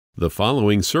The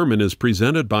following sermon is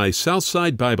presented by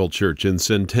Southside Bible Church in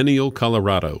Centennial,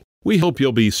 Colorado. We hope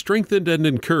you'll be strengthened and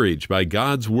encouraged by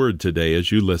God's Word today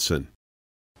as you listen.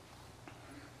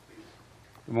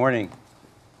 Good morning.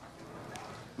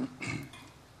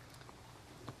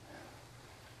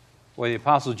 Well, the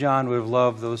Apostle John would have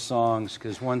loved those songs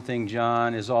because one thing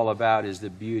John is all about is the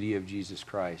beauty of Jesus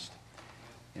Christ.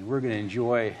 And we're going to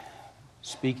enjoy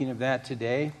speaking of that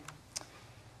today.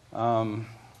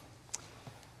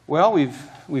 Well,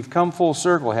 we've come full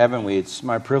circle, haven't we? It's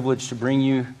my privilege to bring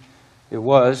you, it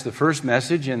was the first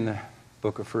message in the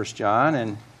book of 1 John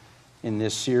and in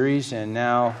this series, and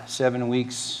now 7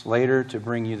 weeks later to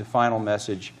bring you the final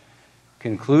message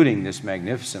concluding this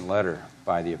magnificent letter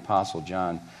by the Apostle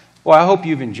John. Well, I hope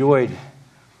you've enjoyed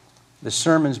the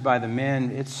sermons by the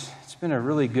men. It's been a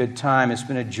really good time. It's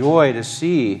been a joy to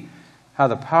see how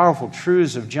the powerful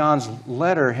truths of John's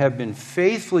letter have been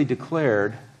faithfully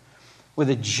declared with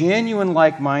a genuine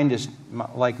like-mindedness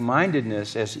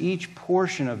as each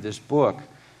portion of this book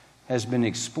has been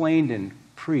explained and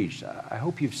preached. I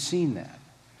hope you've seen that.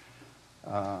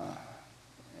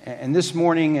 And this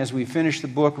morning, as we finish the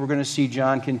book, we're going to see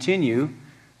John continue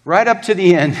right up to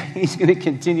the end. He's going to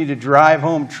continue to drive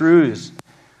home truths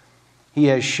he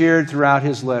has shared throughout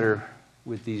his letter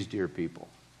with these dear people.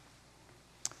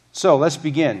 So let's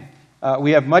begin.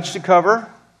 We have much to cover.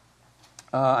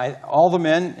 All the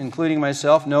men, including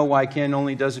myself, know why Ken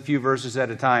only does a few verses at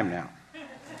a time now.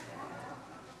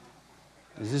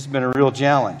 This has been a real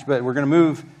challenge, but we're going to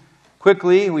move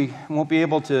quickly. We won't be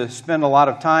able to spend a lot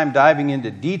of time diving into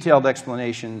detailed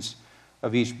explanations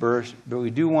of each verse, but we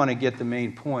do want to get the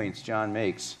main points John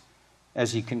makes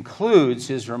as he concludes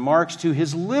his remarks to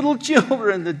his little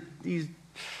children, these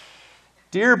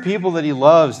dear people that he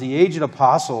loves, the aged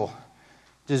apostle,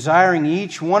 desiring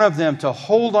each one of them to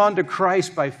hold on to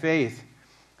Christ by faith,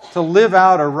 to live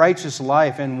out a righteous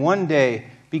life, and one day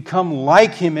become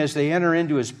like Him as they enter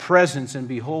into His presence and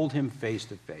behold Him face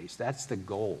to face. That's the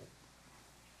goal.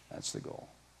 That's the goal.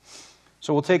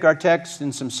 So we'll take our text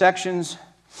in some sections.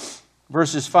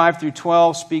 Verses 5 through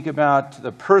 12 speak about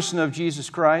the person of Jesus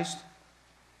Christ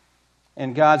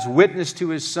and God's witness to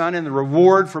His Son and the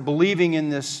reward for believing in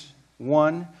this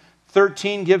one.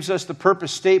 13 gives us the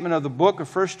purpose statement of the book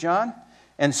of 1 John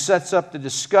and sets up the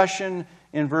discussion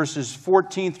in verses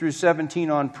 14 through 17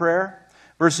 on prayer.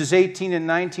 Verses 18 and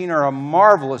 19 are a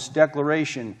marvelous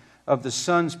declaration of the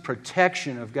Son's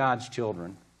protection of God's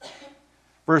children.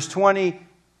 Verse 20,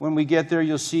 when we get there,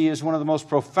 you'll see is one of the most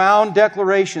profound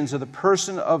declarations of the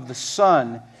person of the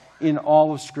Son in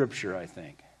all of Scripture, I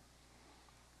think.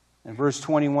 And verse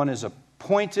 21 is a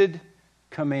pointed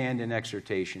command and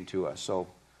exhortation to us. So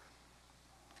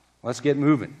let's get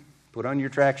moving. Put on your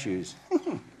track shoes.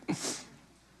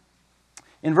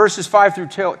 In verses 5 through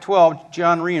 12,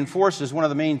 John reinforces one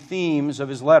of the main themes of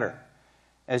his letter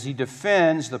as he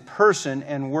defends the person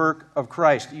and work of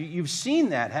Christ. You've seen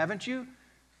that, haven't you?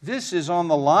 This is on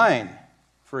the line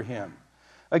for him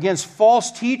against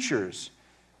false teachers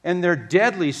and their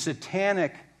deadly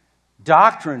satanic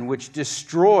doctrine which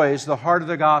destroys the heart of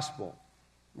the gospel.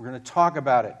 We're going to talk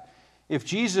about it. If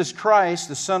Jesus Christ,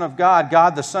 the Son of God,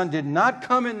 God the Son, did not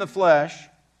come in the flesh,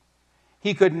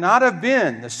 He could not have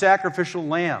been the sacrificial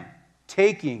lamb,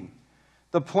 taking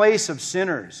the place of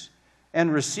sinners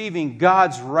and receiving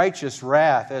God's righteous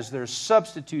wrath as their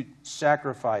substitute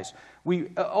sacrifice.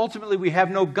 Ultimately, we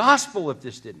have no gospel if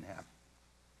this didn't happen.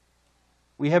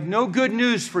 We have no good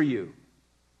news for you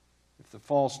if the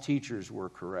false teachers were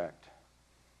correct.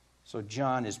 So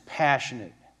John is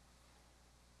passionate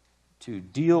to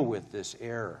deal with this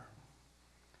error.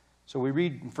 So we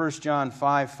read in 1 John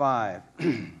 5:5,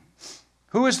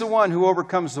 Who is the one who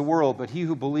overcomes the world but he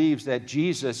who believes that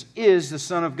Jesus is the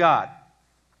Son of God?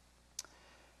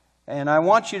 And I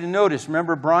want you to notice,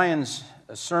 remember Brian's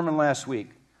sermon last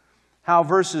week, how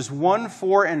verses 1,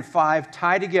 4, and 5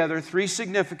 tie together three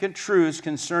significant truths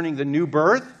concerning the new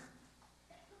birth,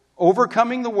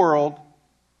 overcoming the world,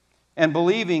 and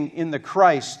believing in the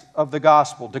Christ of the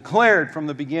gospel, declared from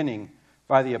the beginning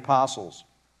by the apostles.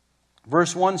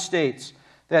 Verse 1 states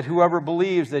that whoever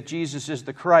believes that Jesus is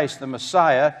the Christ, the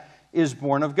Messiah, is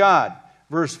born of God.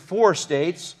 Verse 4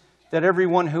 states that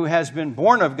everyone who has been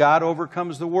born of God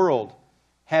overcomes the world,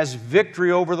 has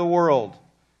victory over the world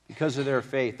because of their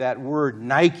faith. That word,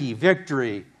 Nike,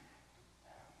 victory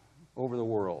over the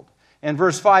world. And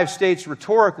verse 5 states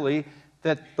rhetorically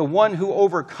that the one who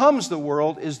overcomes the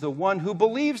world is the one who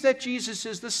believes that Jesus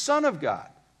is the Son of God.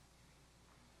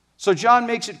 So John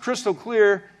makes it crystal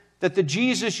clear that the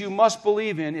Jesus you must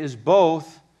believe in is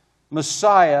both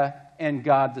Messiah and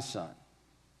God the Son.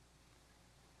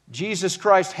 Jesus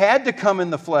Christ had to come in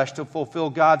the flesh to fulfill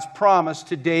God's promise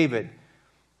to David.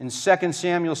 In 2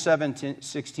 Samuel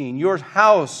 7:16, your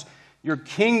house, your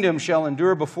kingdom shall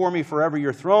endure before me forever.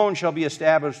 Your throne shall be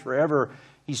established forever.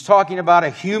 He's talking about a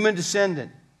human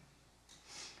descendant.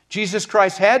 Jesus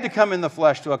Christ had to come in the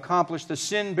flesh to accomplish the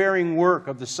sin-bearing work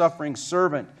of the suffering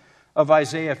servant of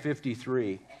Isaiah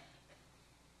 53.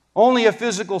 Only a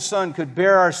physical son could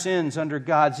bear our sins under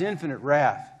God's infinite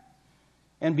wrath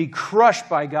and be crushed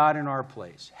by God in our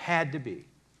place. Had to be.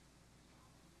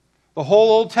 The whole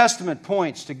Old Testament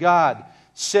points to God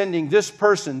sending this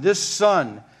person, this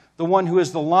son, the one who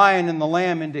is the lion and the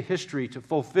lamb, into history to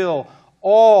fulfill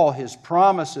all His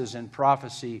promises and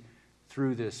prophecy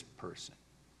through this person.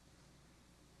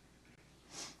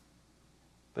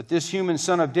 But this human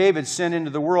son of David sent into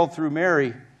the world through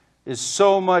Mary is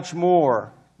so much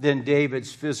more than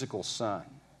David's physical son.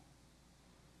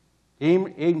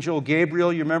 Angel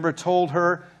Gabriel, you remember, told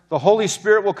her, the Holy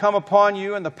Spirit will come upon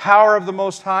you and the power of the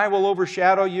Most High will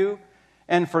overshadow you.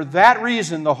 And for that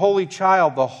reason, the Holy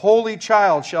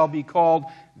Child shall be called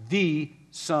the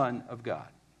Son of God.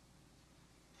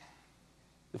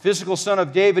 The physical son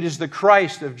of David is the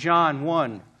Christ of John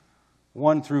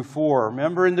 1 through 4.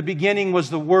 Remember, in the beginning was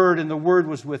the Word, and the Word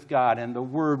was with God, and the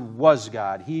Word was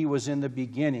God. He was in the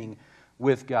beginning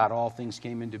with God. All things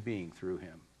came into being through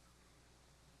Him.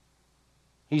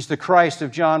 He's the Christ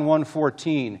of John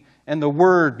 1:14. And the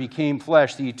Word became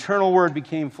flesh. The eternal Word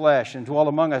became flesh and dwelt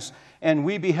among us. And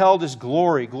we beheld His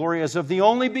glory, glory as of the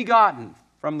only begotten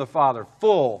from the Father,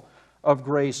 full of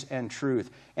grace and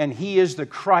truth. And He is the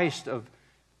Christ of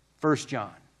 1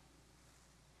 John.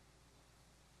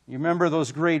 You remember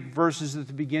those great verses at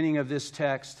the beginning of this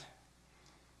text?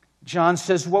 John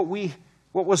says, what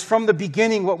was from the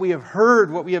beginning, what we have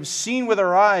heard, what we have seen with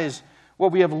our eyes,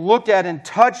 what we have looked at and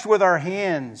touched with our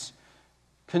hands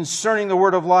concerning the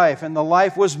word of life. And the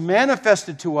life was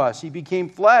manifested to us. He became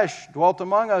flesh, dwelt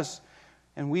among us,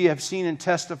 and we have seen and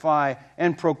testify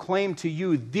and proclaim to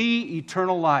you the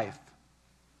eternal life,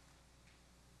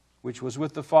 which was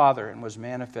with the Father and was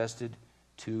manifested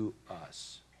to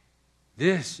us.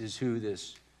 This is who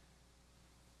this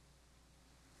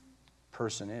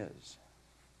person is.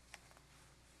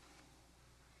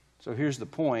 So here's the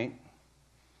point.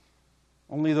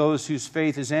 Only those whose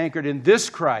faith is anchored in this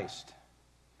Christ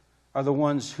are the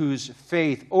ones whose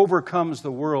faith overcomes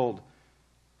the world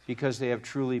because they have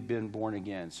truly been born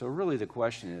again. So really the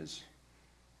question is,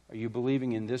 are you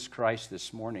believing in this Christ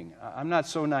this morning? I'm not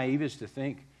so naive as to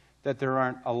think that there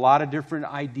aren't a lot of different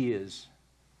ideas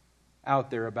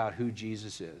out there about who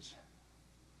Jesus is.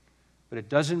 But it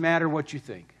doesn't matter what you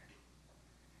think.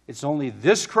 It's only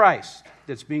this Christ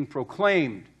that's being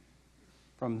proclaimed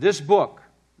from this book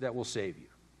that will save you.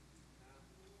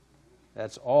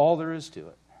 That's all there is to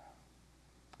it.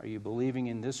 Are you believing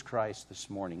in this Christ this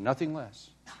morning? Nothing less.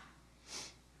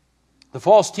 The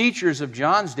false teachers of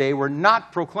John's day were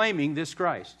not proclaiming this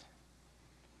Christ.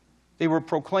 They were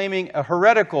proclaiming a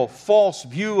heretical, false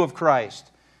view of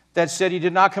Christ that said He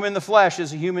did not come in the flesh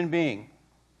as a human being.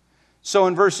 So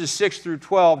in verses 6 through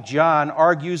 12, John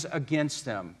argues against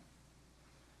them,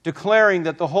 declaring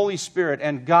that the Holy Spirit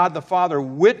and God the Father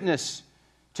witness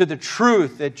to the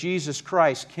truth that Jesus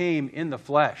Christ came in the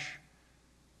flesh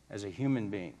as a human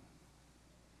being.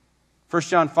 1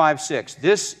 John 5:6,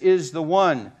 this is the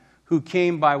one who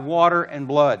came by water and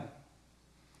blood,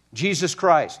 Jesus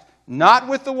Christ, not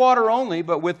with the water only,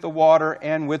 but with the water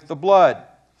and with the blood.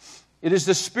 It is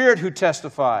the Spirit who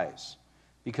testifies,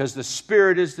 because the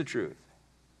Spirit is the truth.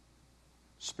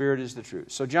 Spirit is the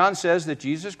truth. So John says that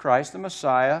Jesus Christ, the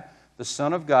Messiah, the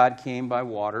Son of God, came by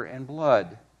water and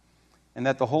blood, and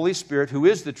that the Holy Spirit, who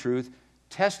is the truth,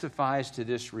 testifies to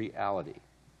this reality.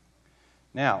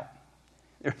 Now,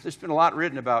 there's been a lot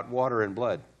written about water and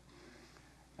blood,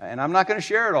 and I'm not going to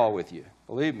share it all with you,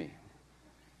 believe me.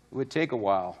 It would take a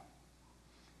while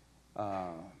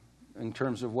in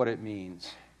terms of what it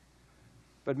means.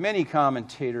 But many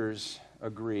commentators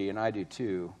agree, and I do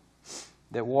too,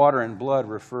 that water and blood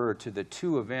refer to the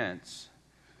two events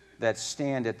that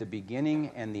stand at the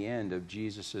beginning and the end of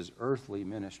Jesus' earthly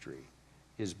ministry,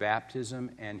 His baptism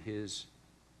and His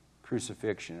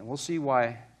crucifixion. And we'll see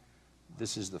why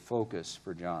this is the focus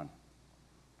for John.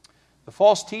 The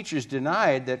false teachers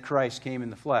denied that Christ came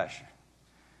in the flesh.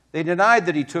 They denied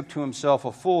that He took to Himself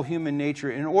a full human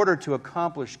nature in order to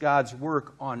accomplish God's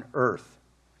work on earth.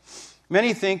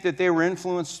 Many think that they were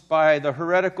influenced by the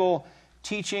heretical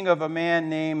teaching of a man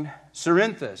named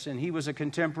Cerinthus, and he was a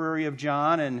contemporary of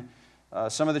John, and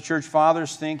some of the church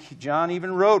fathers think John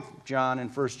even wrote John in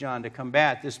 1 John to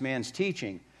combat this man's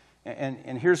teaching.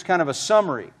 And here's kind of a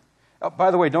summary. Oh,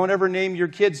 by the way, don't ever name your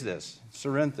kids this,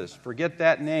 Cerinthus. Forget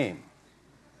that name.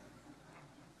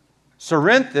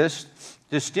 Cerinthus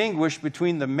distinguished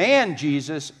between the man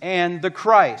Jesus and the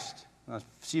Christ. Now,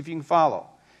 see if you can follow.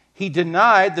 He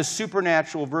denied the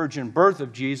supernatural virgin birth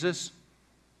of Jesus,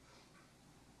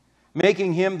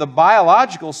 making him the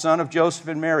biological son of Joseph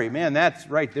and Mary. Man, that's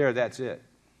right there, that's it.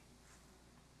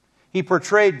 He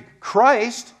portrayed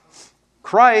Christ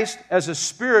as a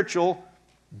spiritual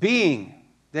being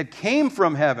that came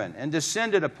from heaven and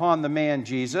descended upon the man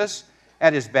Jesus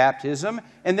at his baptism,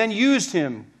 and then used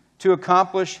him to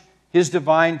accomplish his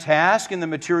divine task in the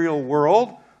material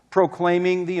world,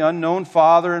 proclaiming the unknown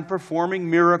Father and performing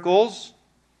miracles.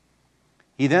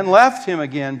 He then left him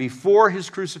again before his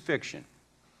crucifixion,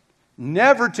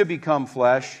 never to become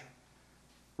flesh,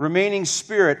 remaining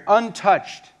spirit,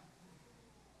 untouched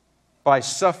by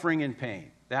suffering and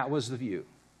pain. That was the view.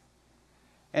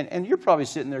 And you're probably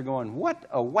sitting there going, what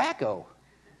a wacko.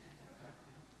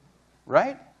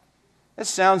 Right? That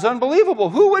sounds unbelievable.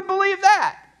 Who would believe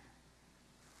that?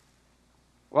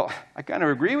 Well, I kind of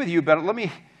agree with you, but let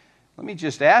me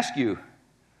just ask you,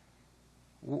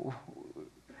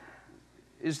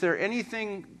 is there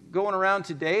anything going around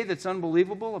today that's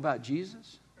unbelievable about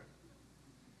Jesus?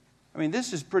 I mean,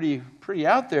 this is pretty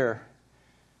out there.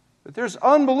 But there's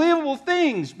unbelievable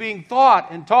things being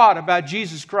thought and taught about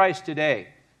Jesus Christ today.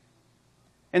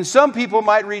 And some people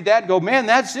might read that and go, man,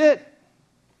 that's it.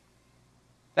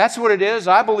 That's what it is.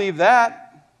 I believe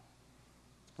that.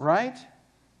 Right?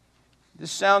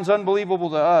 This sounds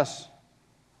unbelievable to us.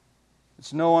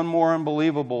 It's no more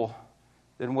unbelievable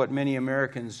than what many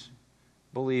Americans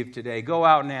believe today. Go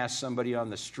out and ask somebody on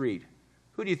the street,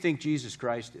 who do you think Jesus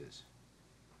Christ is?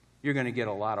 You're going to get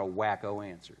a lot of wacko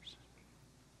answers.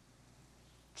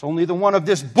 It's only the one of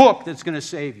this book that's going to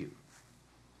save you.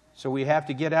 So we have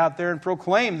to get out there and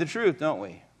proclaim the truth, don't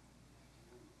we?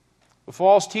 The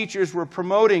false teachers were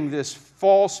promoting this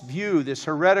false view, this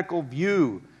heretical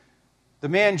view. The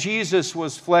man Jesus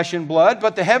was flesh and blood,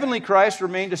 but the heavenly Christ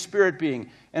remained a spirit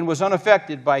being and was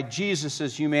unaffected by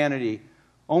Jesus' humanity,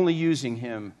 only using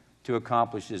him to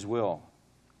accomplish his will.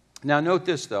 Now note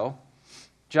this, though.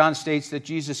 John states that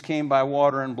Jesus came by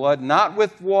water and blood, not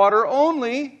with water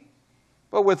only,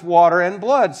 but with water and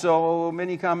blood. So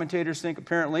many commentators think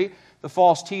apparently the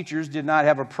false teachers did not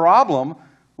have a problem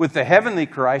with the heavenly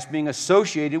Christ being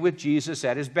associated with Jesus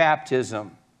at his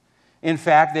baptism. In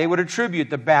fact, they would attribute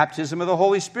the baptism of the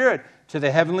Holy Spirit to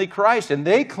the heavenly Christ, and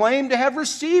they claim to have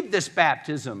received this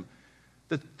baptism.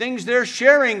 The things they're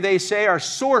sharing, they say, are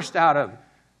sourced out of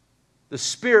the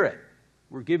Spirit.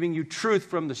 We're giving you truth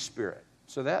from the Spirit.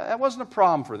 So that wasn't a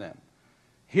problem for them.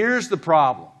 Here's the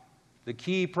problem. The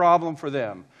key problem for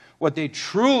them. What they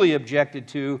truly objected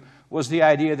to was the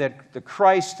idea that the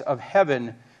Christ of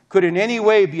heaven could in any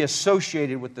way be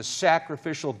associated with the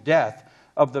sacrificial death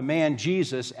of the man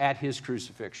Jesus at his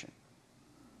crucifixion.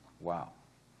 Wow.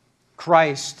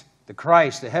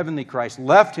 The heavenly Christ,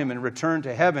 left him and returned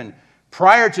to heaven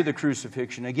prior to the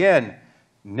crucifixion. Again,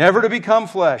 never to become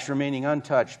flesh, remaining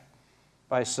untouched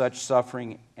by such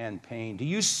suffering and pain. Do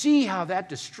you see how that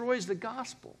destroys the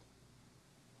gospel?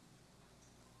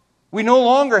 We no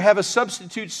longer have a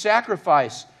substitute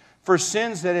sacrifice for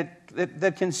sins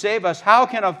that can save us. How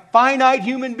can a finite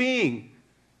human being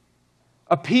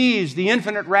appease the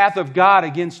infinite wrath of God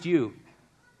against you?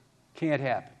 Can't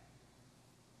happen.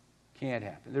 Can't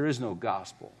happen. There is no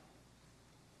gospel.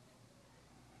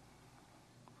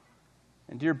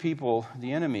 And dear people,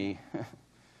 the enemy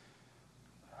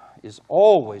is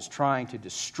always trying to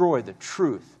destroy the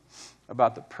truth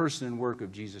about the person and work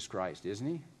of Jesus Christ, isn't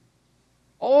he?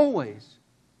 Always.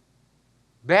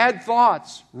 Bad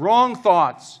thoughts, wrong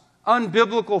thoughts,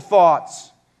 unbiblical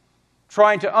thoughts,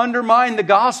 trying to undermine the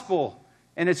gospel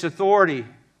and its authority.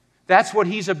 That's what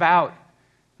he's about.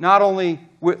 Not only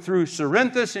through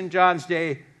Cerinthus in John's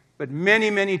day, but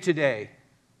many, many today.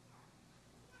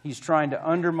 He's trying to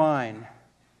undermine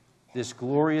this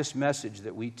glorious message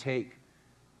that we take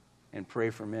and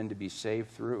pray for men to be saved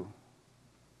through.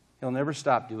 He'll never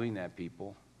stop doing that,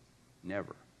 people.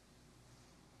 Never.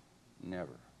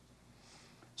 Never.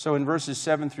 So in verses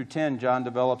 7 through 10, John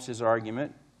develops his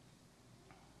argument.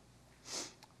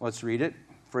 Let's read it.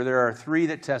 For there are three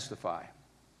that testify: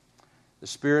 the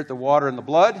Spirit, the water, and the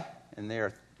blood, and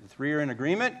the three are in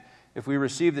agreement. If we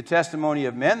receive the testimony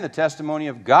of men, the testimony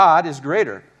of God is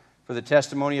greater. For the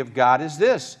testimony of God is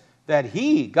this, that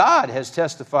He, God, has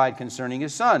testified concerning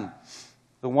His Son.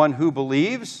 The one who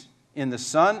believes in the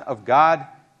Son of God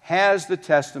has the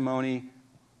testimony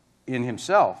in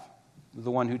himself.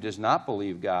 The one who does not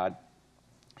believe God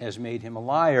has made him a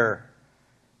liar,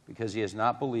 because he has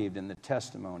not believed in the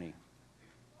testimony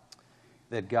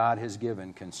that God has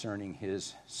given concerning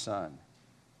his Son.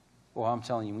 Well, I'm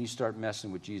telling you, when you start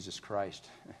messing with Jesus Christ,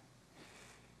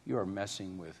 you are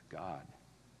messing with God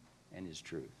and his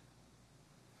truth.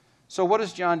 So what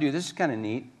does John do? This is kind of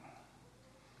neat.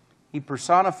 He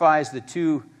personifies the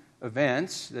two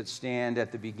events that stand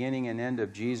at the beginning and end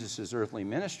of Jesus' earthly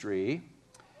ministry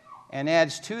and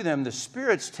adds to them the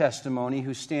Spirit's testimony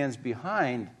who stands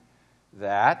behind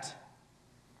that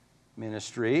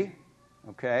ministry,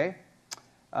 okay,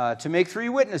 to make three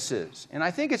witnesses. And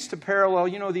I think it's to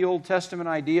parallel, the Old Testament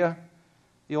idea.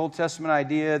 The Old Testament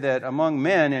idea that among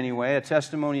men, anyway, a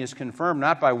testimony is confirmed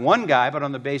not by one guy, but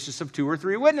on the basis of two or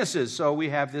three witnesses. So we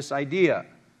have this idea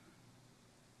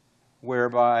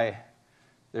whereby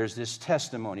there's this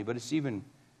testimony, but it's even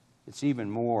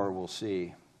more, we'll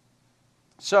see.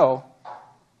 So,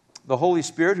 the Holy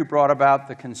Spirit who brought about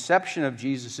the conception of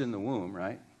Jesus in the womb,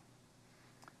 right,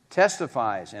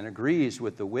 testifies and agrees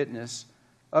with the witness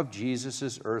of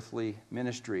Jesus' earthly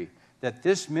ministry. That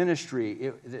this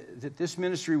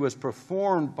ministry was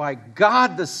performed by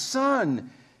God the Son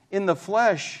in the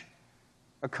flesh,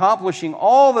 accomplishing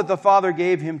all that the Father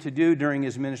gave him to do during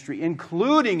his ministry,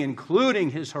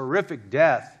 including his horrific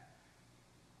death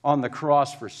on the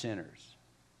cross for sinners.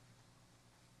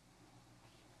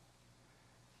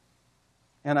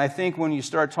 And I think when you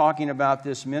start talking about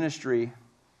this ministry,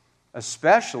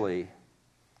 especially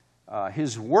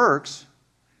his works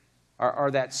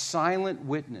are that silent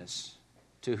witness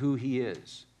to who he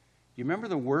is. You remember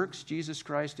the works Jesus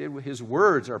Christ did? His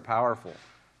words are powerful.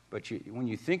 But when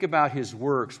you think about his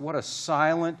works, what a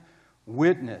silent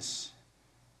witness,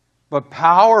 but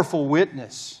powerful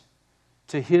witness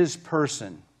to his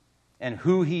person and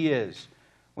who he is.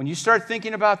 When you start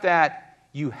thinking about that,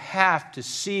 you have to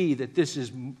see that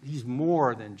he's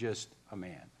more than just a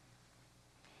man.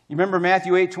 You remember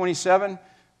Matthew 8:27?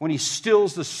 When he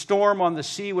stills the storm on the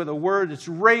sea with a word that's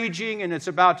raging and it's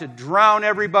about to drown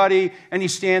everybody, and he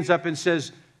stands up and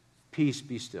says, "Peace,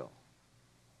 be still."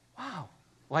 Wow,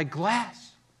 like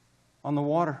glass on the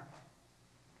water.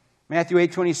 Matthew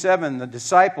 8:27, the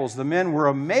disciples, the men were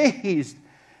amazed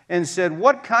and said,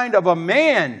 what kind of a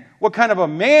man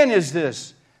is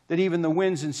this that even the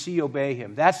winds and sea obey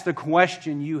him? That's the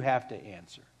question you have to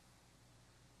answer.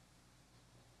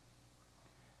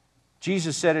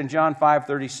 Jesus said in John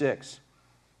 5:36,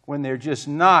 when they're just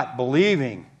not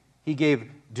believing, he gave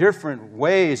different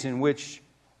ways in which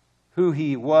who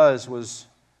he was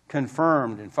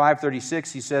confirmed. In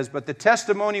 5:36 he says, but the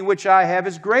testimony which I have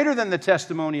is greater than the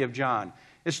testimony of John.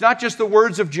 It's not just the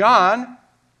words of John.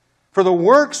 For the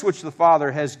works which the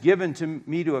Father has given to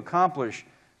me to accomplish,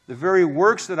 the very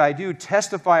works that I do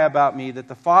testify about me that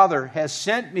the Father has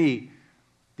sent me.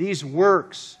 These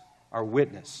works are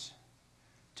witness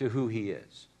to who he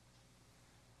is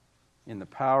in the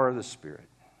power of the Spirit.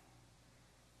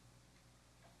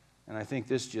 And I think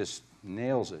this just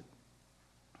nails it.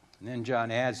 And then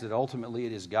John adds that ultimately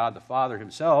it is God the Father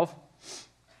himself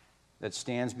that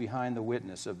stands behind the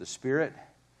witness of the Spirit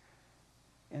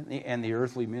and the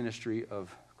earthly ministry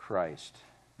of Christ.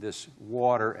 This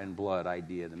water and blood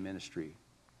idea, the ministry,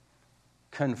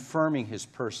 confirming his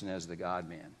person as the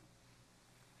God-man.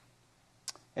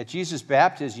 At Jesus'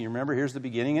 baptism, you remember, here's the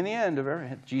beginning and the end of it.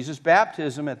 At Jesus'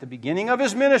 baptism, at the beginning of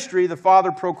his ministry, the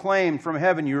Father proclaimed from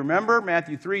heaven, you remember,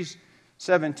 Matthew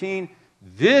 3:17,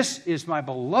 this is my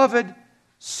beloved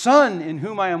Son in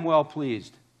whom I am well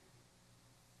pleased.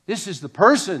 This is the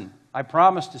person I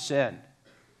promised to send.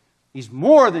 He's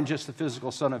more than just the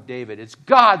physical Son of David. It's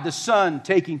God the Son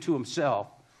taking to himself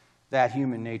that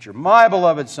human nature. My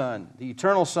beloved Son, the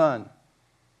eternal Son.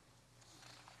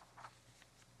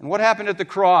 And what happened at the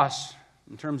cross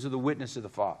in terms of the witness of the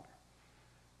Father?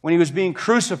 When he was being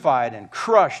crucified and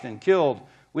crushed and killed,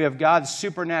 we have God's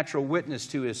supernatural witness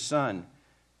to his Son.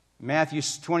 Matthew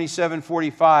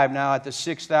 27:45, now at the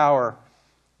 6th hour,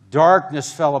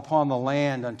 darkness fell upon the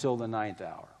land until the 9th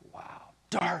hour. Wow,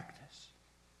 darkness.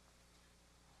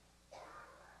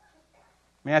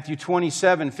 Matthew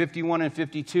 27:51 and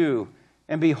 52,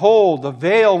 and behold, the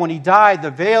veil, when he died, the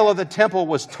veil of the temple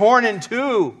was torn in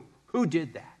two. Who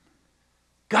did that?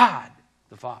 God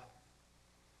the Father.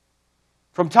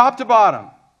 From top to bottom,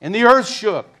 and the earth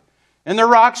shook, and the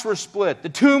rocks were split, the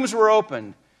tombs were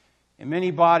opened, and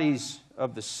many bodies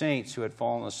of the saints who had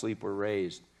fallen asleep were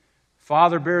raised.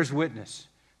 Father bears witness,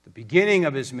 the beginning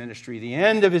of his ministry, the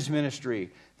end of his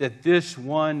ministry, that this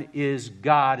one is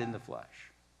God in the flesh.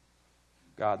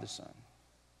 God the Son.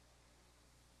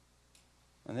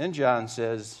 And then John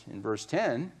says in verse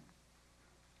 10,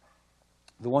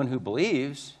 the one who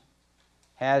believes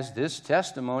has this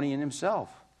testimony in himself.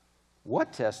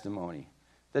 What testimony?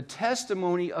 the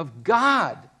testimony of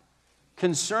God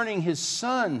concerning His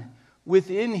Son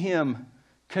within him,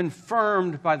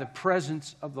 confirmed by the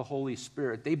presence of the Holy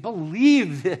Spirit. They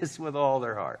believe this with all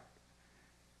their heart.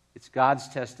 It's God's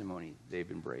testimony. They've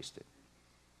embraced it.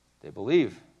 They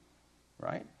believe,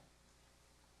 right?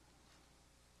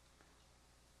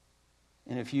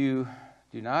 And if you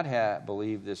do not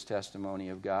believe this testimony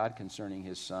of God concerning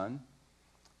His Son,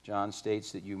 John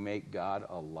states that you make God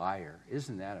a liar.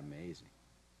 Isn't that amazing?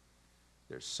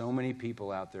 There's so many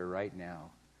people out there right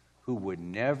now who would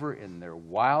never in their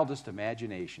wildest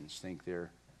imaginations think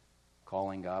they're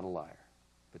calling God a liar.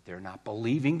 But they're not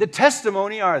believing the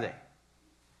testimony, are they?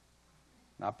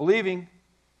 Not believing.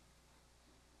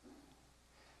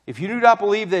 If you do not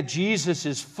believe that Jesus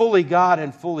is fully God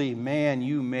and fully man,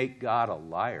 you make God a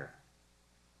liar.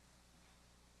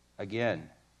 Again,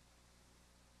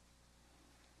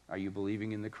 are you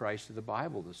believing in the Christ of the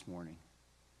Bible this morning?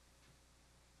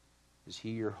 Is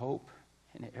He your hope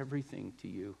and everything to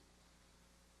you?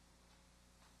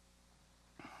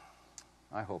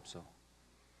 I hope so.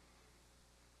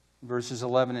 Verses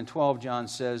 11 and 12, John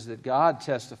says that God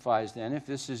testifies then,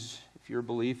 if your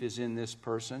belief is in this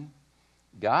person,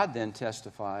 God then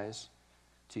testifies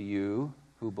to you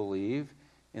who believe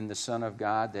in the Son of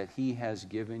God that He has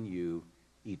given you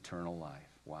eternal life.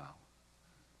 Wow.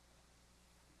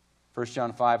 1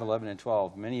 John 5, 11 and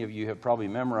 12. Many of you have probably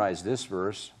memorized this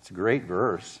verse. It's a great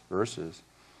verses.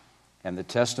 And the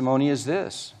testimony is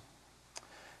this,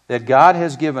 that God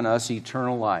has given us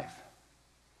eternal life.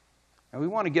 And we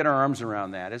want to get our arms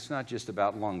around that. It's not just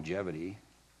about longevity.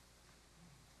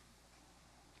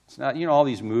 It's not, all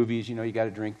these movies, you got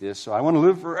to drink this, so I want to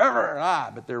live forever.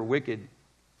 But they're wicked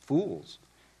fools.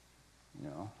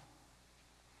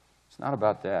 It's not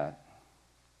about that.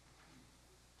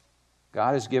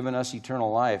 God has given us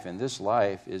eternal life, and this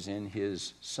life is in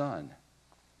His Son.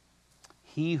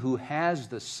 He who has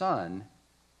the Son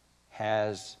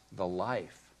has the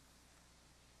life.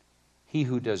 He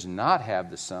who does not have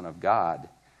the Son of God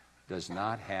does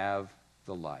not have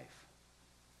the life.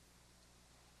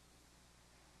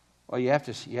 Well, you have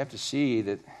to see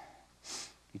that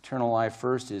eternal life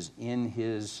first is in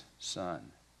His Son.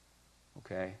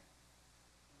 Okay?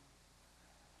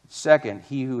 Second,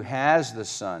 he who has the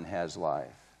Son has life.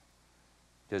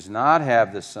 Does not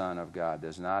have the Son of God,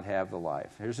 does not have the life.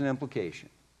 Here's an implication.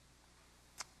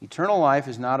 Eternal life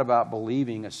is not about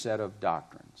believing a set of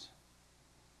doctrines.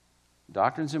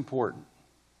 Doctrine's important,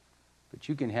 but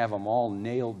you can have them all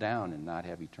nailed down and not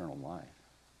have eternal life.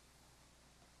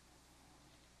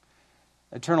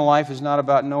 Eternal life is not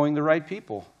about knowing the right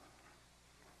people,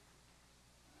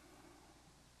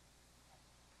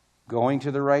 going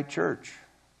to the right church,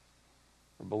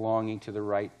 or belonging to the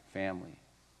right family.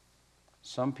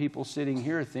 Some people sitting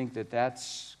here think that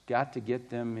that's got to get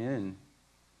them in.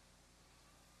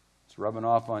 It's rubbing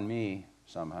off on me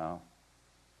somehow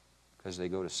because they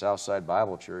go to Southside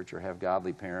Bible Church or have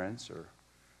godly parents or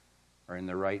are in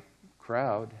the right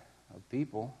crowd of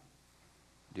people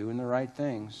doing the right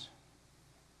things.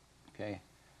 Okay?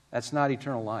 That's not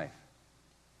eternal life.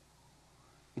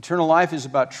 Eternal life is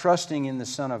about trusting in the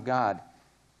Son of God.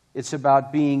 It's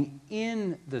about being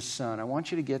in the Son. I want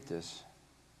you to get this.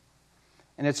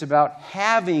 And it's about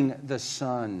having the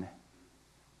Son.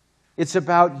 It's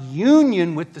about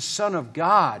union with the Son of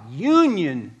God.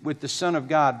 Union with the Son of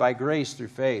God by grace through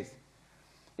faith.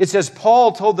 It's as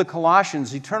Paul told the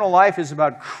Colossians, eternal life is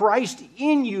about Christ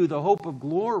in you, the hope of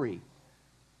glory.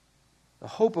 The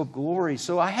hope of glory.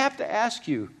 So I have to ask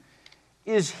you,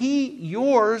 is He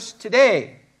yours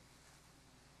today?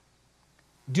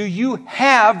 Do you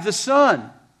have the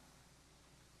Son?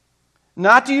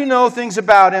 Not do you know things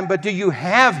about Him, but do you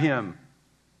have Him?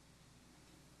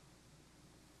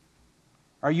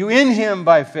 Are you in Him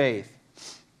by faith?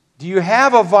 Do you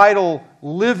have a vital,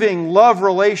 living, love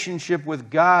relationship with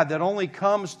God that only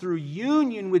comes through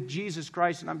union with Jesus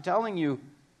Christ? And I'm telling you,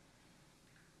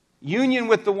 union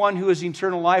with the one who is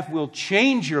eternal life will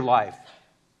change your life.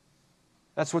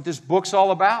 That's what this book's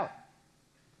all about.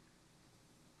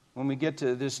 When we get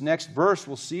to this next verse,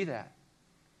 we'll see that.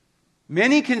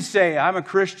 Many can say, I'm a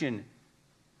Christian,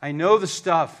 I know the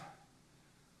stuff,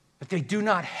 but they do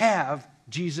not have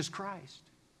Jesus Christ.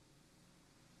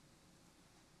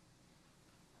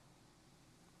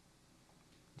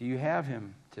 Do you have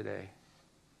Him today?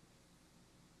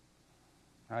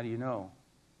 How do you know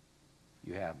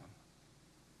you have Him?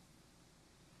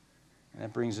 And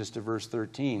that brings us to verse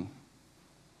 13.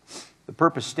 The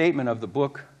purpose statement of the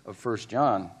book of 1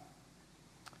 John.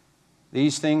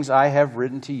 These things I have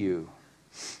written to you,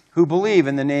 who believe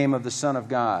in the name of the Son of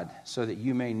God, so that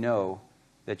you may know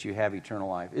that you have eternal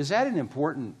life. Is that an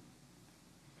important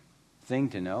thing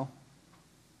to know?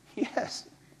 Yes.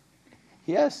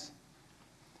 Yes.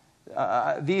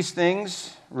 These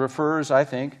things refers, I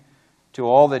think, to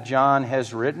all that John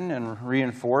has written and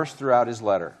reinforced throughout his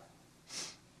letter.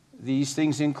 These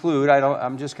things include,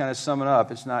 I'm just kind of summing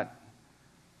up, it's not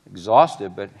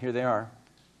exhaustive, but here they are.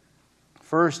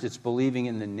 First, it's believing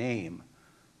in the name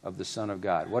of the Son of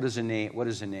God. What is a name? What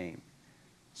is a name?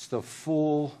 It's the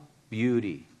full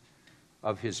beauty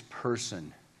of his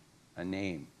person, a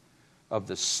name of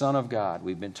the Son of God.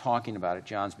 We've been talking about it.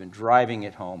 John's been driving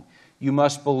it home. You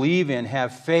must believe in,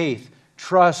 have faith,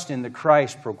 trust in the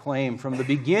Christ proclaimed from the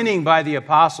beginning by the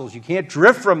apostles. You can't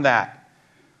drift from that,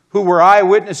 who were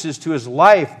eyewitnesses to his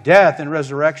life, death, and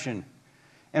resurrection.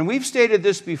 And we've stated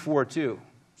this before too,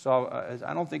 so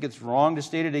I don't think it's wrong to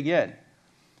state it again.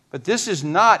 But this is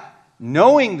not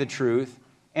knowing the truth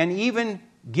and even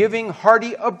giving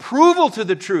hearty approval to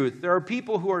the truth. There are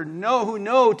people who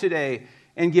know today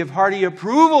and give hearty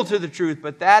approval to the truth,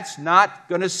 but that's not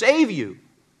going to save you.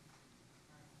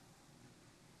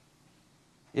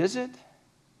 Is it?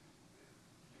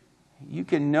 You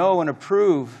can know and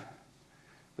approve,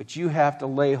 but you have to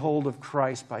lay hold of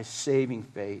Christ by saving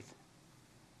faith.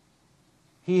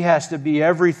 He has to be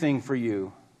everything for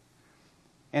you.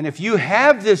 And if you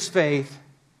have this faith,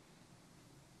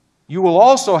 you will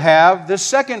also have the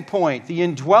second point, the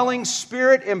indwelling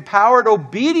Spirit-empowered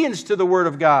obedience to the Word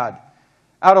of God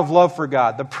out of love for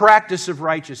God, the practice of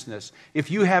righteousness. If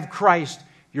you have Christ,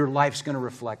 your life's going to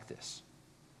reflect this.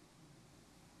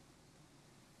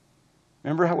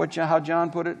 Remember how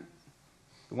John put it?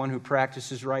 The one who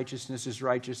practices righteousness is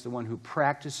righteous. The one who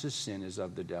practices sin is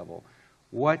of the devil.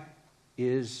 What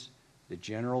is the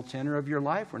general tenor of your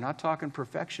life? We're not talking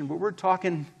perfection, but we're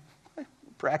talking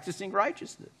practicing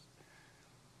righteousness.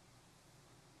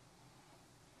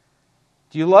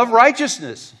 Do you love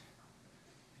righteousness?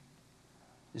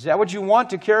 Is that what you want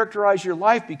to characterize your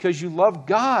life because you love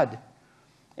God?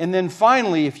 And then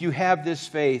finally, if you have this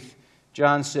faith,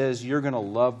 John says you're going to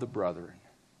love the brethren.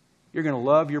 You're going to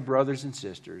love your brothers and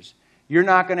sisters. You're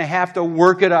not going to have to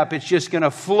work it up. It's just going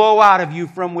to flow out of you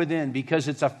from within because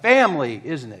it's a family,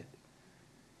 isn't it?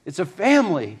 It's a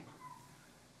family.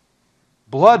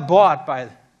 Blood bought by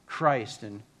Christ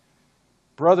and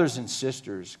brothers and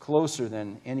sisters closer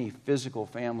than any physical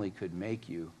family could make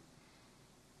you.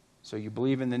 So you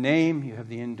believe in the name, you have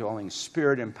the indwelling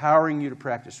Spirit empowering you to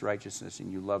practice righteousness,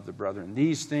 and you love the brethren.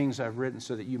 These things I've written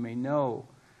so that you may know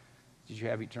that you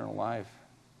have eternal life.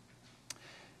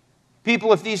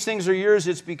 People, if these things are yours,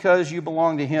 it's because you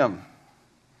belong to Him.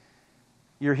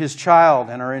 You're His child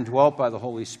and are indwelt by the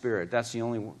Holy Spirit. That's the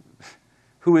only one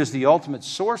who is the ultimate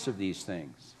source of these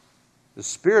things. The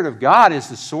Spirit of God is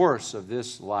the source of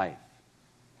this life.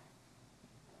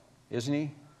 Isn't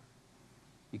He?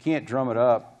 You can't drum it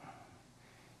up.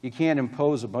 You can't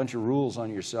impose a bunch of rules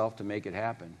on yourself to make it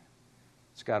happen.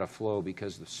 It's got to flow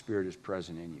because the Spirit is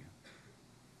present in you.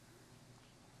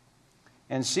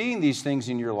 And seeing these things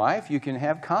in your life, you can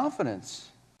have confidence,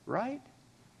 right?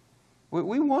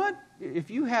 We want,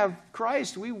 if you have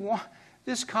Christ, we want,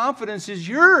 this confidence is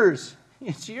yours.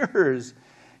 It's yours.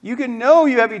 You can know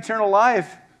you have eternal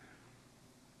life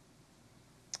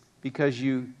because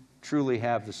you truly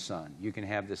have the Son. You can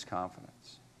have this confidence.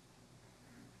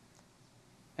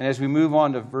 And as we move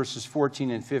on to verses 14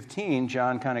 and 15,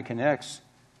 John kind of connects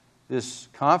this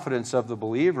confidence of the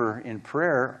believer in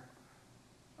prayer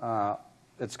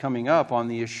that's coming up on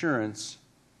the assurance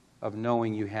of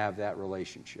knowing you have that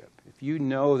relationship. If you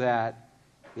know that,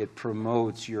 it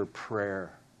promotes your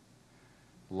prayer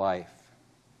life.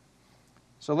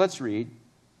 So let's read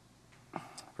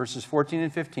verses 14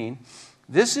 and 15.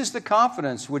 This is the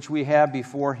confidence which we have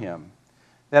before Him,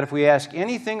 that if we ask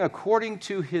anything according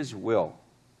to His will,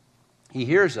 He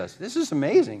hears us. This is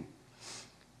amazing.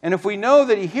 And if we know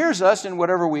that He hears us in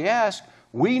whatever we ask,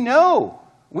 we know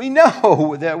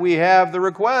that we have the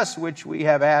request which we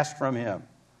have asked from Him.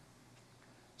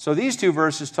 So these two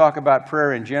verses talk about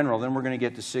prayer in general. Then we're going to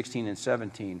get to 16 and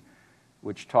 17,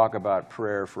 which talk about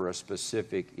prayer for a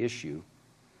specific issue.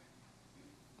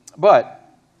 But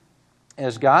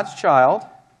as God's child,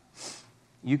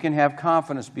 you can have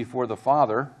confidence before the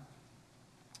Father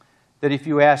that if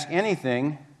you ask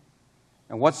anything,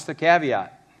 and what's the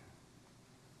caveat?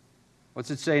 What's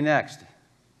it say next?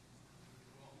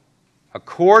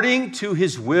 According to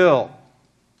His will.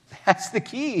 That's the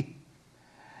key.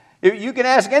 If you can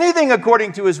ask anything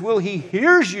according to His will, He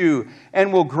hears you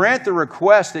and will grant the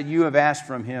request that you have asked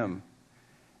from Him.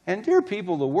 And dear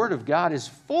people, the Word of God is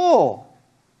full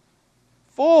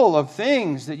full of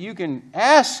things that you can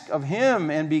ask of Him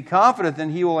and be confident that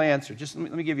He will answer. Just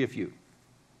let me give you a few.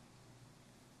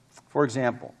 For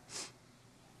example,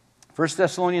 1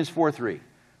 Thessalonians 4:3.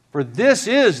 For this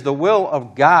is the will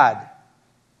of God,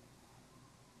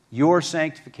 your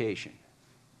sanctification.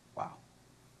 Wow.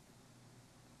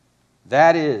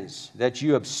 That is, that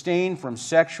you abstain from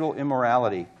sexual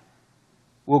immorality.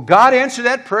 Will God answer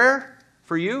that prayer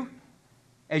for you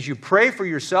as you pray for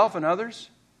yourself and others?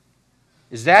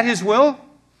 Is that His will?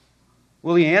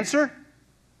 Will He answer?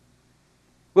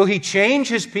 Will He change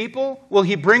His people? Will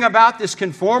He bring about this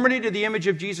conformity to the image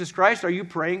of Jesus Christ? Are you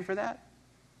praying for that?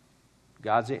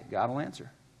 God will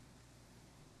answer.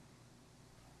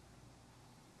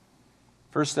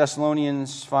 1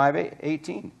 Thessalonians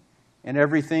 5:18. In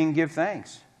everything give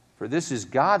thanks, for this is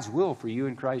God's will for you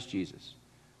in Christ Jesus.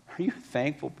 Are you a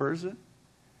thankful person?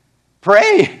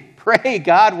 Pray. Pray.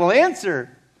 God will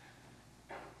answer.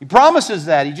 He promises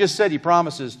that. He just said He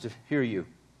promises to hear you.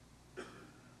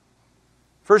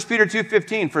 1 Peter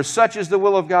 2:15. For such is the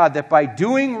will of God, that by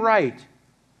doing right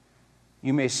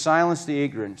you may silence the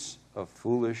ignorance of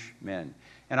foolish men.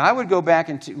 And I would go back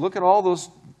and look at all those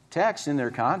texts in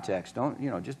their context. Don't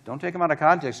take them out of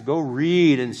context. Go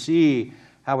read and see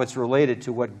how it's related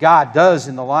to what God does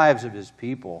in the lives of His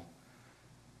people.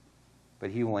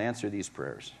 But He will answer these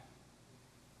prayers.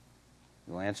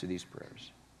 He will answer these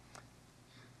prayers.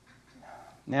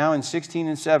 Now in 16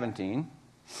 and 17,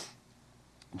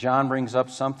 John brings up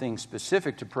something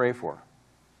specific to pray for.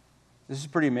 This is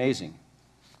pretty amazing.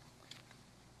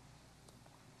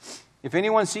 If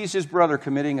anyone sees his brother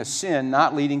committing a sin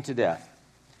not leading to death.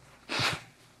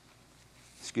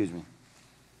 Excuse me.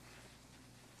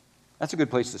 That's a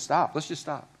good place to stop. Let's just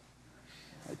stop.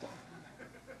 Right there.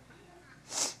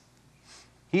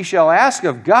 He shall ask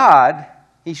of God,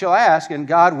 and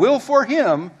God will for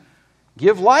him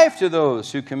give life to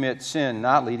those who commit sin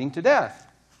not leading to death.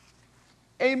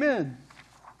 Amen.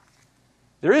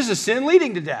 There is a sin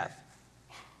leading to death.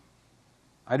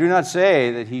 I do not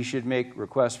say that he should make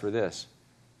requests for this.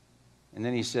 And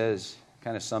then he says,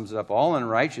 kind of sums it up, all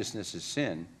unrighteousness is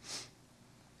sin,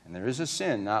 and there is a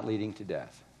sin not leading to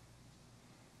death.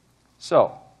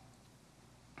 So,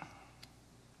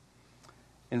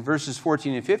 in verses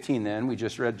 14 and 15 then, we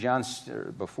just read John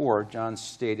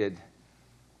stated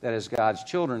that as God's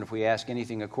children, if we ask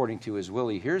anything according to His will,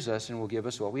 He hears us and will give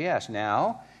us what we ask.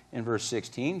 Now, in verse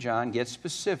 16, John gets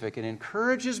specific and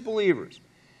encourages believers.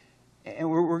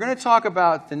 And we're going to talk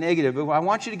about the negative, but I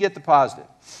want you to get the positive.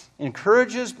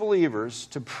 Encourages believers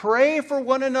to pray for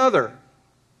one another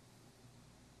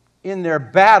in their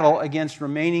battle against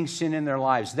remaining sin in their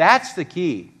lives. That's the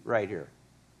key right here.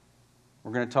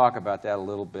 We're going to talk about that a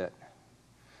little bit.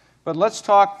 But let's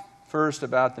talk first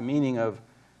about the meaning of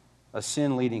a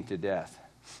sin leading to death.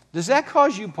 Does that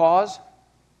cause you pause?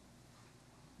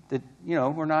 That,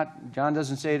 John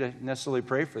doesn't say to necessarily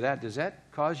pray for that. Does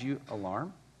that cause you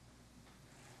alarm?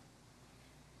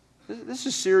 This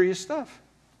is serious stuff.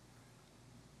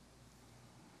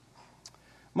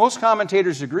 Most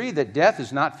commentators agree that death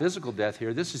is not physical death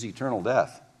here. This is eternal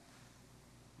death.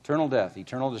 Eternal death,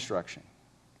 eternal destruction.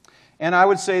 And I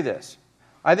would say this.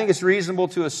 I think it's reasonable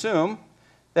to assume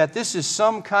that this is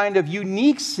some kind of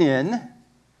unique sin,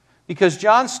 because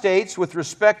John states with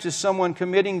respect to someone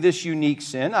committing this unique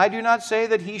sin, I do not say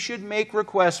that he should make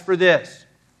requests for this.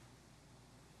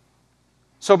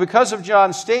 So because of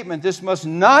John's statement, this must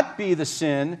not be the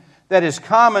sin that is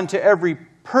common to every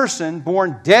person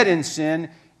born dead in sin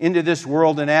into this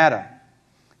world in Adam,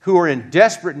 who are in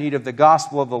desperate need of the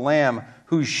gospel of the Lamb,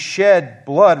 whose shed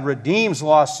blood redeems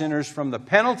lost sinners from the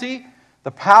penalty,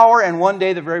 the power, and one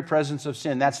day the very presence of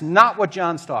sin. That's not what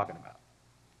John's talking about.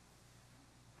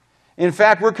 In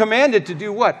fact, we're commanded to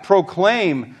do what?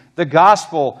 Proclaim the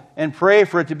gospel and pray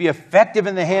for it to be effective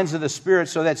in the hands of the Spirit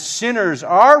so that sinners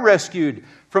are rescued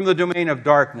from the domain of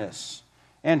darkness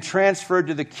and transferred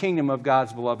to the kingdom of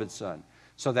God's beloved Son.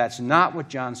 So that's not what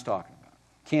John's talking about.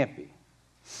 Can't be.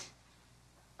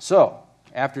 So,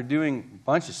 after doing a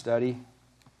bunch of study,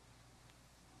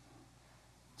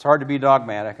 it's hard to be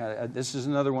dogmatic. This is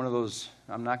another one of those,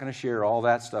 I'm not going to share all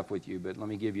that stuff with you, but let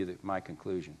me give you my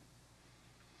conclusion.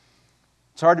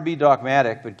 It's hard to be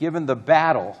dogmatic, but given the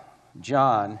battle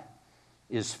John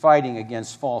is fighting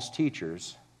against false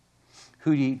teachers,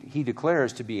 who he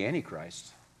declares to be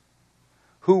Antichrist,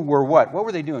 who were what? What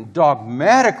were they doing?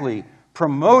 Dogmatically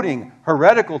promoting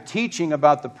heretical teaching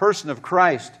about the person of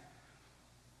Christ,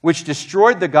 which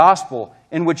destroyed the gospel,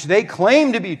 in which they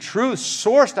claim to be truth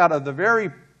sourced out of the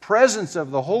very presence of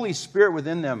the Holy Spirit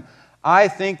within them. I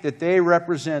think that they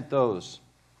represent those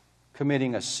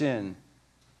committing a sin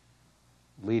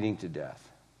leading to death.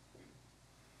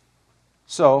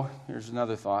 So, here's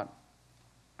another thought.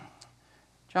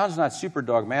 John's not super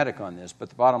dogmatic on this, but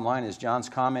the bottom line is John's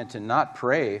comment to not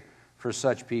pray for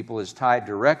such people is tied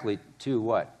directly to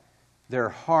what? Their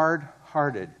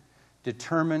hard-hearted,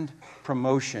 determined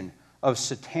promotion of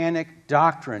satanic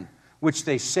doctrine, which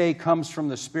they say comes from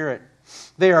the Spirit.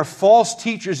 They are false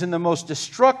teachers in the most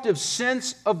destructive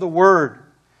sense of the word.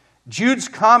 Jude's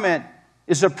comment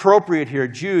is appropriate here.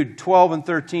 Jude 12 and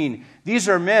 13. These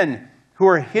are men who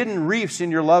are hidden reefs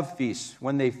in your love feasts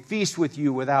when they feast with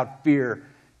you without fear,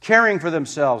 caring for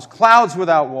themselves, clouds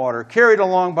without water, carried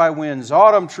along by winds,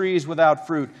 autumn trees without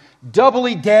fruit,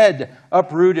 doubly dead,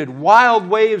 uprooted, wild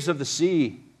waves of the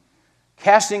sea,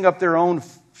 casting up their own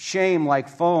shame like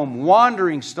foam,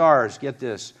 wandering stars, get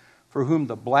this, for whom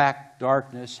the black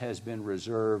darkness has been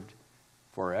reserved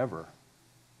forever.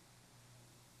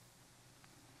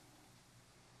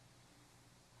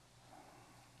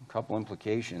 A couple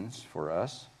implications for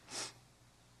us.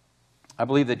 I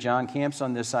believe that John camps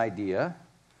on this idea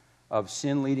of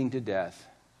sin leading to death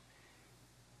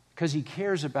because he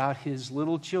cares about his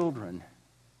little children.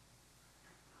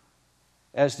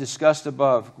 As discussed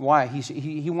above, why?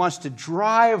 He wants to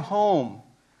drive home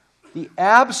the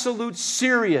absolute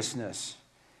seriousness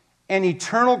and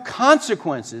eternal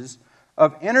consequences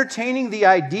of entertaining the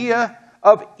idea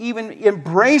of even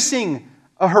embracing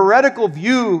a heretical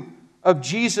view of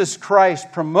Jesus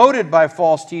Christ promoted by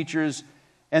false teachers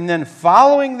and then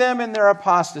following them in their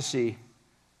apostasy.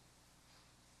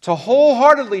 To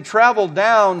wholeheartedly travel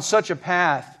down such a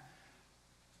path,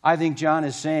 I think John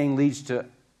is saying, leads to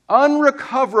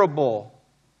unrecoverable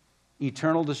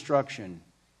eternal destruction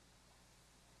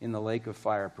in the lake of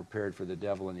fire prepared for the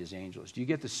devil and his angels. Do you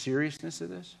get the seriousness of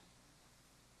this?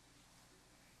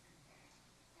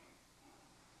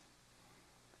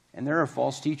 And there are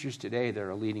false teachers today that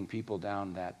are leading people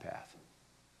down that path.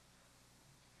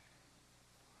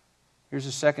 Here's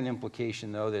a second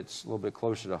implication, though, that's a little bit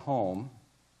closer to home.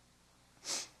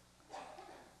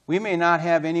 We may not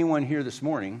have anyone here this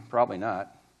morning, probably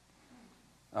not,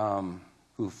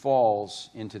 who falls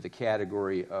into the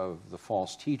category of the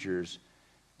false teachers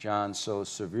John so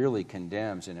severely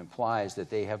condemns and implies that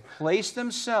they have placed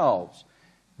themselves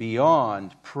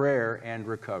beyond prayer and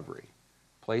recovery.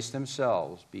 Placed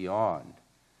themselves beyond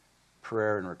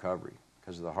prayer and recovery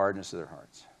because of the hardness of their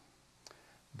hearts.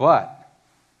 But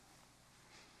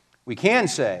we can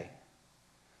say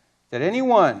that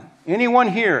anyone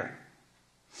here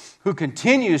who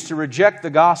continues to reject the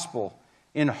gospel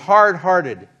in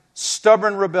hard-hearted,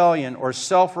 stubborn rebellion or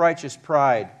self-righteous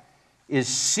pride is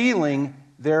sealing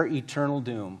their eternal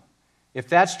doom. If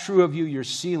that's true of you, you're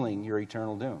sealing your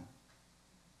eternal doom.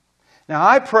 Now,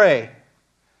 I pray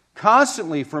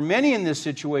constantly for many in this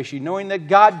situation, knowing that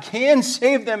God can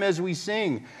save them as we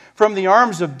sing from the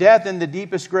arms of death and the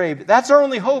deepest grave. That's our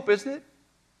only hope, isn't it?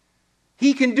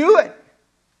 He can do it.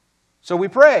 So we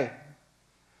pray.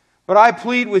 But I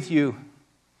plead with you.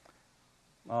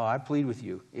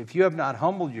 If you have not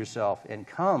humbled yourself and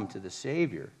come to the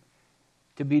Savior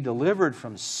to be delivered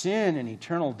from sin and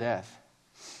eternal death,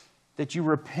 that you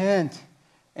repent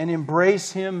and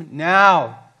embrace Him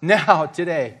now,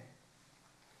 today.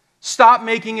 Stop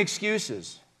making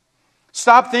excuses.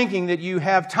 Stop thinking that you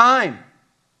have time.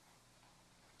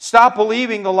 Stop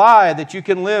believing the lie that you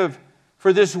can live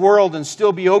for this world and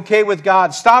still be okay with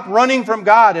God. Stop running from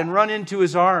God and run into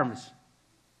His arms.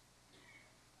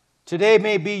 Today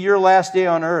may be your last day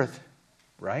on earth,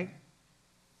 right?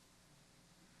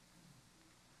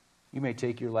 You may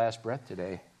take your last breath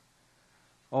today.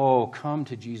 Oh, come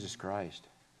to Jesus Christ.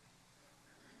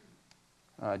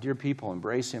 Dear people,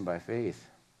 embrace Him by faith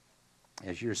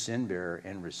as your sin bearer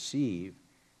and receive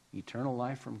eternal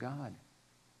life from God.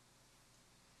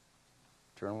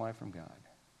 Eternal life from God.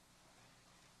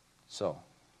 So,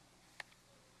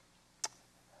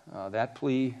 that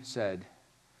plea said,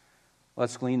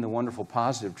 let's glean the wonderful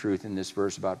positive truth in this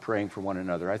verse about praying for one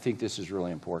another. I think this is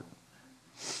really important.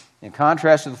 In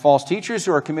contrast to the false teachers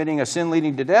who are committing a sin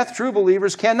leading to death, true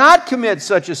believers cannot commit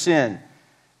such a sin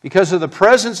because of the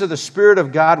presence of the Spirit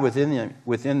of God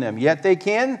within them. Yet they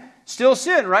can still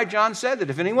sin, right? John said that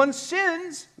if anyone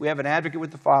sins, we have an advocate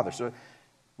with the Father. So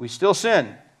we still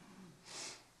sin.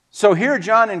 So here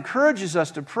John encourages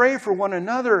us to pray for one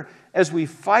another as we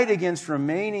fight against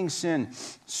remaining sin,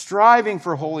 striving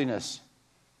for holiness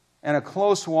and a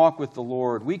close walk with the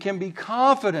Lord. We can be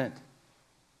confident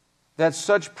that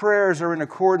such prayers are in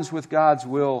accordance with God's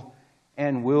will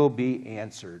and will be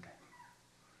answered.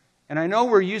 And I know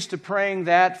we're used to praying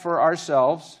that for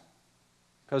ourselves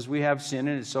because we have sin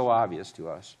and it's so obvious to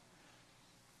us.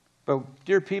 But,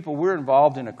 dear people, we're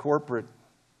involved in a corporate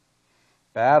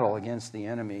battle against the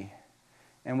enemy.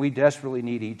 And we desperately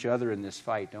need each other in this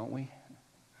fight, don't we?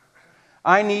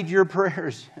 I need your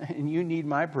prayers, and you need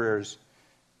my prayers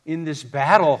in this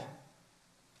battle.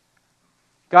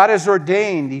 God has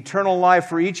ordained eternal life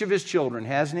for each of His children,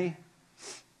 hasn't He?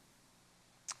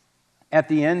 At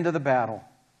the end of the battle.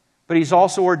 But He's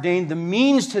also ordained the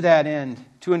means to that end,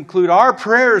 to include our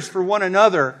prayers for one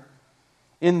another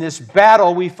in this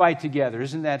battle we fight together.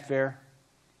 Isn't that fair?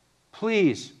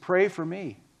 Please pray for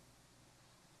me.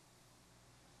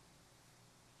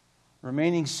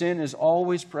 Remaining sin is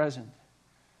always present.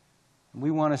 We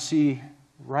want to see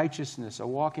righteousness, a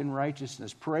walk in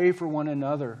righteousness. Pray for one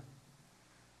another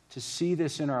to see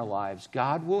this in our lives.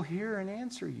 God will hear and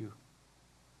answer you.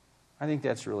 I think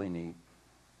that's really neat.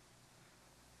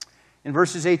 In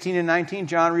verses 18 and 19,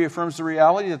 John reaffirms the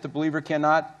reality that the believer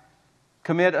cannot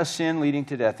commit a sin leading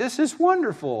to death. This is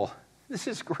wonderful. This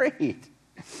is great.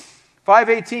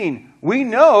 5:18, we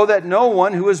know that no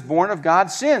one who is born of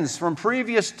God sins. From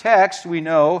previous texts, we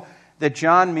know that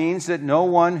John means that no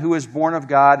one who is born of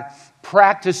God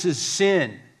practices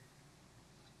sin.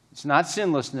 It's not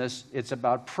sinlessness, it's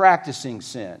about practicing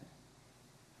sin.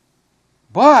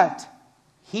 But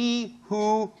he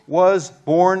who was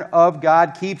born of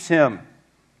God keeps him,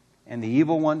 and the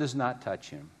evil one does not touch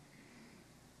him.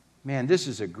 Man, this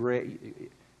is a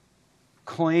great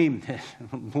claim.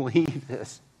 Believe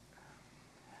this.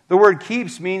 The word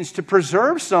keeps means to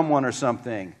preserve someone or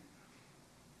something.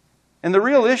 And the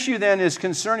real issue then is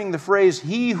concerning the phrase,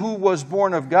 he who was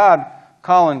born of God.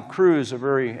 Colin Cruz, a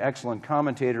very excellent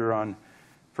commentator on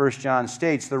 1 John,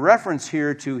 states, the reference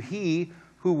here to he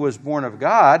who was born of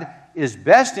God is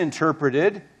best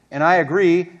interpreted, and I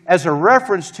agree, as a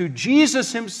reference to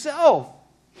Jesus Himself.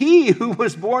 He who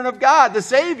was born of God, the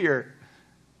Savior.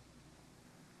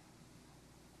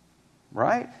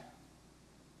 Right?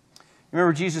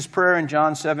 Remember Jesus' prayer in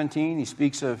John 17? He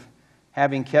speaks of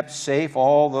having kept safe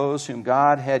all those whom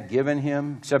God had given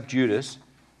Him, except Judas,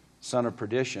 son of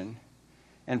perdition,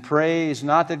 and prays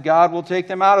not that God will take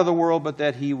them out of the world, but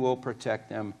that He will protect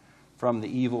them from the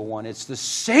evil one. It's the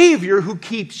Savior who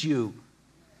keeps you.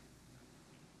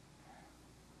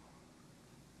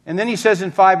 And then he says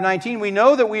in 5:19, we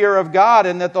know that we are of God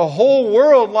and that the whole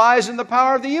world lies in the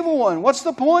power of the evil one. What's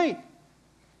the point?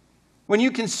 When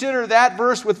you consider that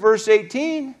verse with verse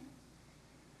 18,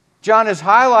 John is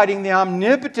highlighting the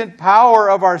omnipotent power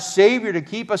of our Savior to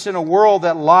keep us in a world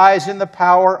that lies in the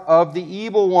power of the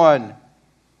evil one.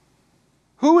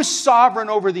 Who is sovereign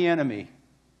over the enemy?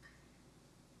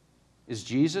 Is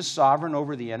Jesus sovereign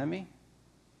over the enemy?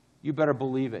 You better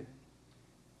believe it.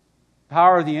 The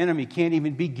power of the enemy can't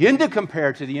even begin to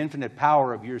compare to the infinite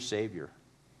power of your Savior.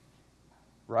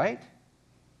 Right?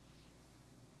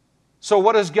 So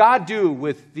what does God do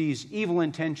with these evil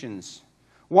intentions?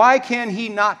 Why can He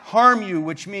not harm you,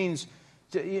 which means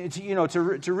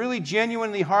to really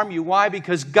genuinely harm you? Why?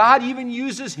 Because God even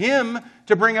uses Him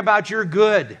to bring about your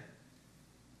good.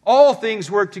 All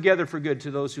things work together for good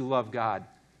to those who love God.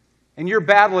 And your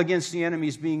battle against the enemy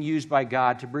is being used by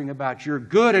God to bring about your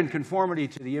good and conformity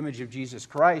to the image of Jesus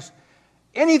Christ.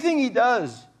 Anything He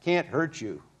does can't hurt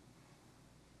you,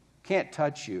 can't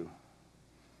touch you.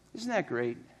 Isn't that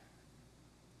great?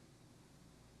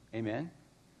 Amen?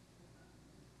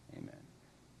 Amen.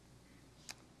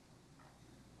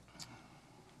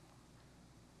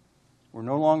 We're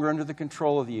no longer under the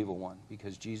control of the evil one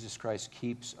because Jesus Christ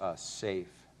keeps us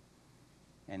safe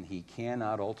and He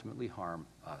cannot ultimately harm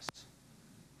us.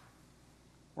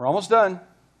 We're almost done.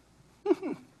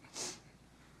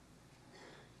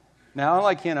 Now,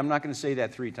 unlike Ken, I'm not going to say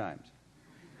that 3 times.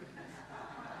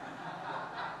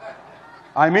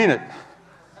 I mean it.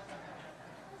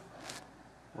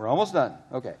 We're almost done.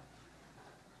 Okay.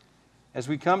 As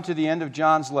we come to the end of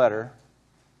John's letter,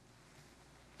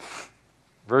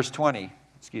 verse 20,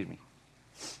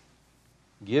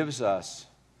 gives us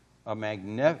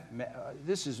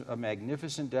this is a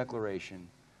magnificent declaration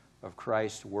of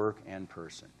Christ's work and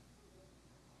person.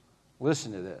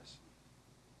 Listen to this.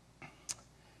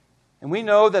 And we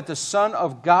know that the Son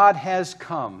of God has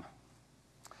come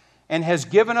and has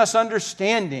given us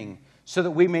understanding so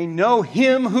that we may know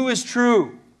Him who is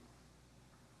true.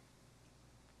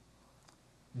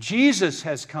 Jesus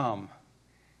has come.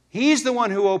 He's the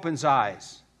one who opens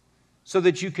eyes so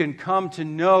that you can come to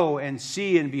know and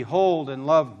see and behold and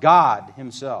love God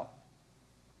Himself.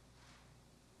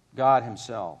 God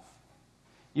Himself.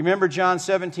 You remember John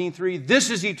 17:3? This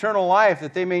is eternal life,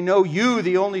 that they may know you,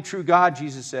 the only true God,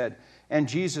 Jesus said, and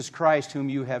Jesus Christ, whom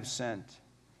you have sent.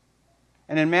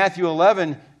 And in Matthew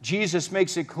 11, Jesus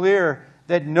makes it clear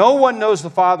that no one knows the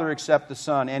Father except the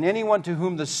Son, and anyone to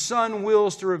whom the Son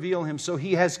wills to reveal Him. So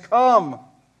He has come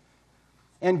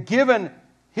and given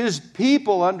His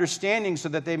people understanding so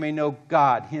that they may know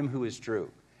God, Him who is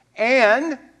true.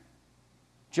 And,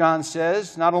 John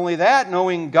says, not only that,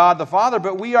 knowing God the Father,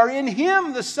 but we are in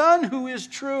Him, the Son, who is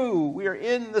true. We are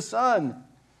in the Son.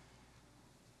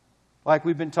 Like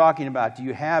we've been talking about, do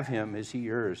you have Him? Is He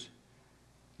yours?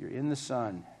 You're in the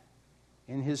Son.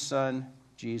 In His Son,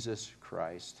 Jesus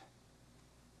Christ.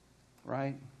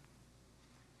 Right?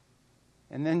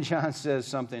 And then John says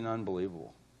something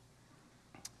unbelievable,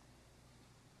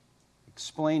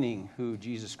 explaining who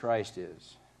Jesus Christ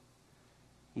is.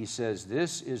 He says,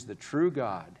 this is the true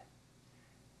God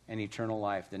and eternal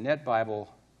life. The Net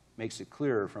Bible makes it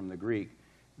clearer from the Greek.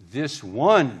 This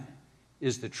one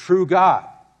is the true God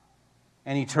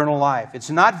and eternal life. It's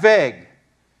not vague.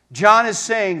 John is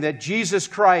saying that Jesus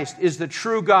Christ is the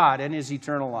true God and His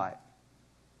eternal life.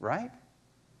 Right?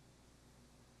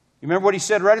 You remember what he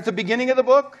said right at the beginning of the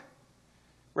book?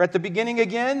 We're at the beginning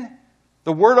again.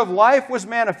 The word of life was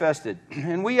manifested,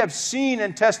 and we have seen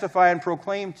and testify and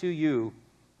proclaim to you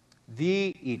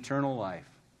the eternal life.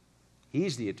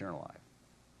 He's the eternal life,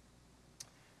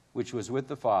 which was with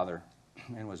the Father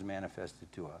and was manifested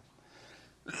to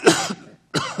us.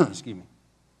 Excuse me.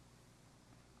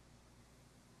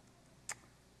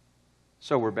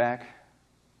 So we're back.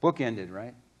 Book ended,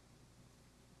 right?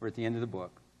 We're at the end of the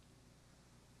book.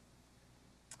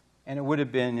 And it would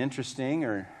have been interesting,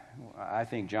 or I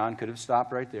think John could have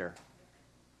stopped right there.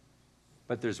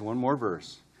 But there's one more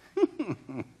verse.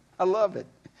 I love it.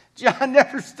 John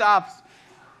never stops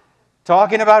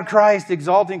talking about Christ,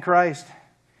 exalting Christ.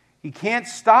 He can't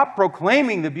stop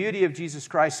proclaiming the beauty of Jesus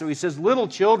Christ. So he says, little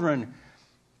children,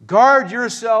 guard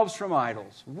yourselves from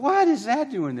idols. What is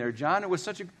that doing there, John? It was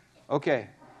such a... Okay.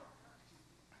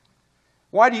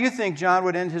 Why do you think John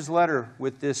would end his letter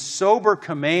with this sober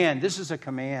command? This is a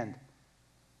command.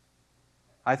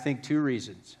 I think two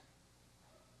reasons.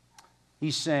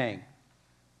 He's saying,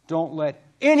 don't let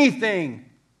anything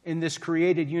in this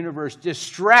created universe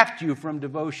distract you from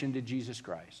devotion to Jesus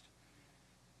Christ.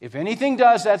 If anything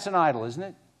does, that's an idol, isn't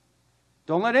it?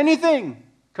 Don't let anything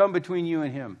come between you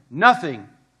and Him. Nothing.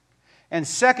 And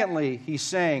secondly, he's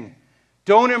saying,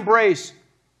 don't embrace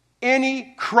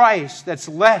any Christ that's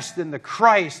less than the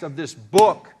Christ of this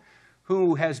book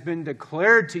who has been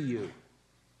declared to you.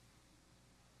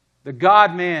 The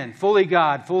God-man, fully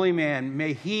God, fully man,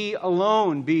 may He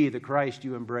alone be the Christ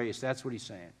you embrace. That's what he's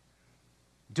saying.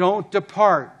 Don't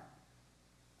depart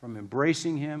from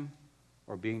embracing Him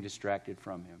or being distracted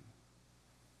from Him.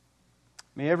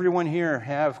 May everyone here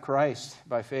have Christ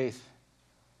by faith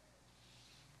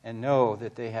and know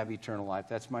that they have eternal life.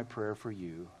 That's my prayer for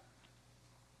you.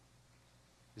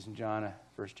 Isn't 1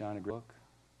 John a great book?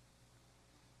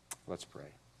 Let's pray.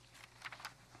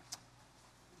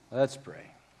 Let's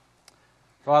pray.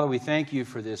 Father, we thank you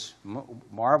for this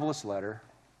marvelous letter.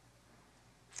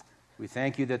 We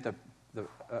thank you that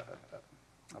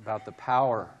about the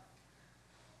power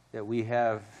that we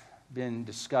have been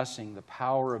discussing, the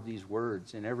power of these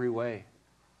words in every way.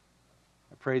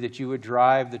 I pray that you would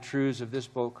drive the truths of this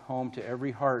book home to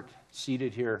every heart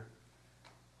seated here.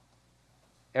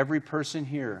 Every person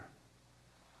here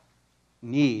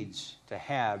needs to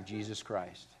have Jesus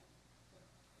Christ,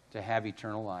 to have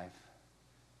eternal life.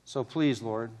 So please,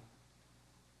 Lord,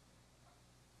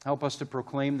 help us to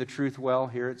proclaim the truth well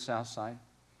here at Southside.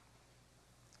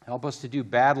 Help us to do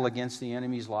battle against the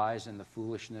enemy's lies and the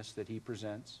foolishness that he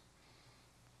presents.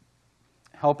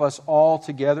 Help us all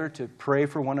together to pray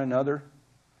for one another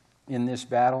in this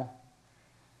battle.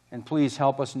 And please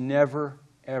help us never,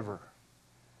 ever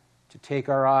to take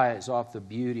our eyes off the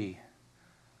beauty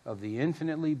of the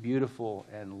infinitely beautiful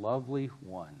and lovely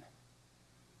one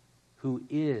who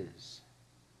is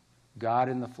God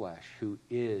in the flesh, who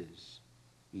is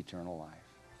eternal life.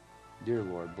 Dear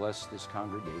Lord, bless this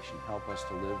congregation. Help us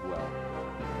to live well.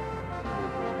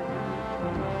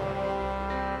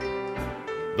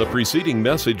 The preceding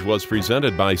message was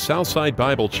presented by Southside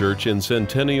Bible Church in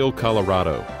Centennial,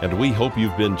 Colorado, and we hope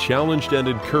you've been challenged and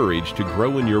encouraged to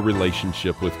grow in your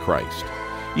relationship with Christ.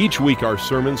 Each week our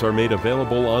sermons are made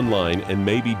available online and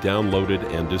may be downloaded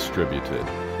and distributed.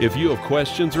 If you have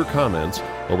questions or comments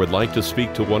or would like to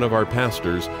speak to one of our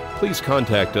pastors, please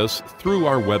contact us through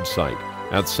our website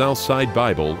at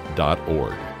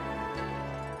southsidebible.org.